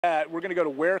We're going to go to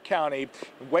Ware County,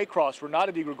 Waycross.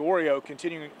 Renata DiGregorio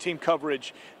continuing team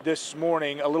coverage this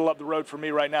morning, a little up the road from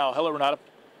me right now. Hello, Renata.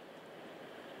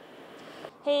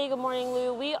 Hey, good morning,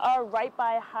 Lou. We are right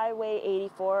by Highway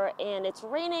 84, and it's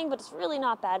raining, but it's really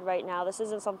not bad right now. This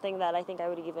isn't something that I think I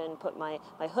would even put my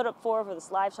hood up for this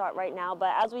live shot right now,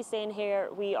 but as we stand here,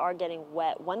 we are getting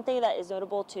wet. One thing that is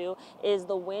notable, too, is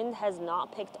the wind has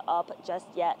not picked up just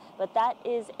yet, but that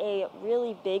is a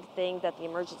really big thing that the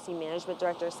emergency management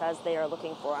director says they are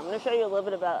looking for. I'm going to show you a little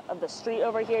bit of the street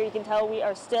over here. You can tell we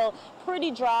are still pretty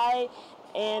dry,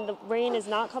 and the rain is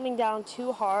not coming down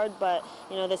too hard, but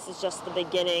this is just the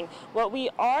beginning. What we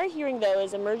are hearing, though,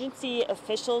 is emergency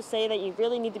officials say that you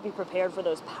really need to be prepared for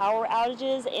those power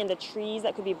outages and the trees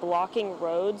that could be blocking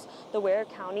roads. The Ware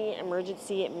County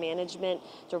Emergency Management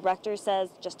Director says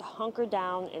just to hunker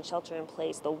down and shelter in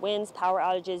place. The winds, power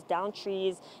outages, down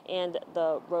trees, and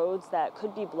the roads that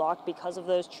could be blocked because of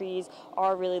those trees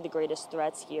are really the greatest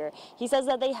threats here. He says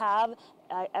that they have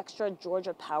extra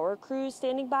Georgia power crews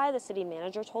standing by. The city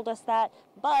manager told us that,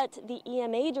 but the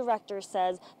EMA director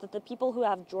says that the people who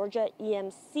have Georgia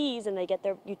EMCs and they get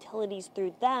their utilities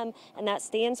through them, and that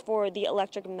stands for the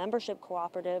Electric Membership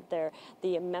Cooperative. They're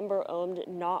the member-owned,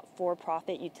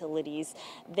 not-for-profit utilities.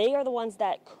 They are the ones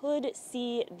that could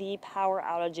see the power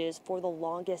outages for the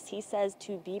longest. He says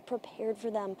to be prepared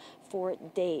for them for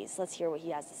days. Let's hear what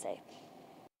he has to say.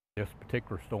 This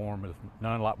particular storm is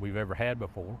none like we've ever had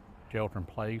before. Shelter in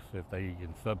place. If they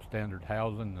in substandard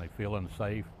housing and they feel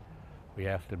unsafe, we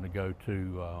ask them to go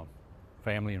to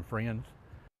family and friends.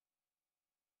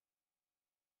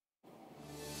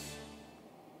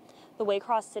 The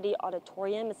Waycross City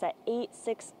Auditorium is at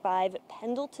 865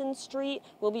 Pendleton Street.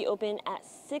 Will be open at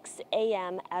 6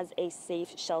 a.m. as a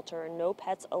safe shelter. No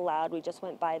pets allowed. We just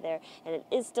went by there and it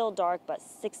is still dark, but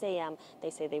 6 a.m. they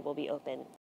say they will be open.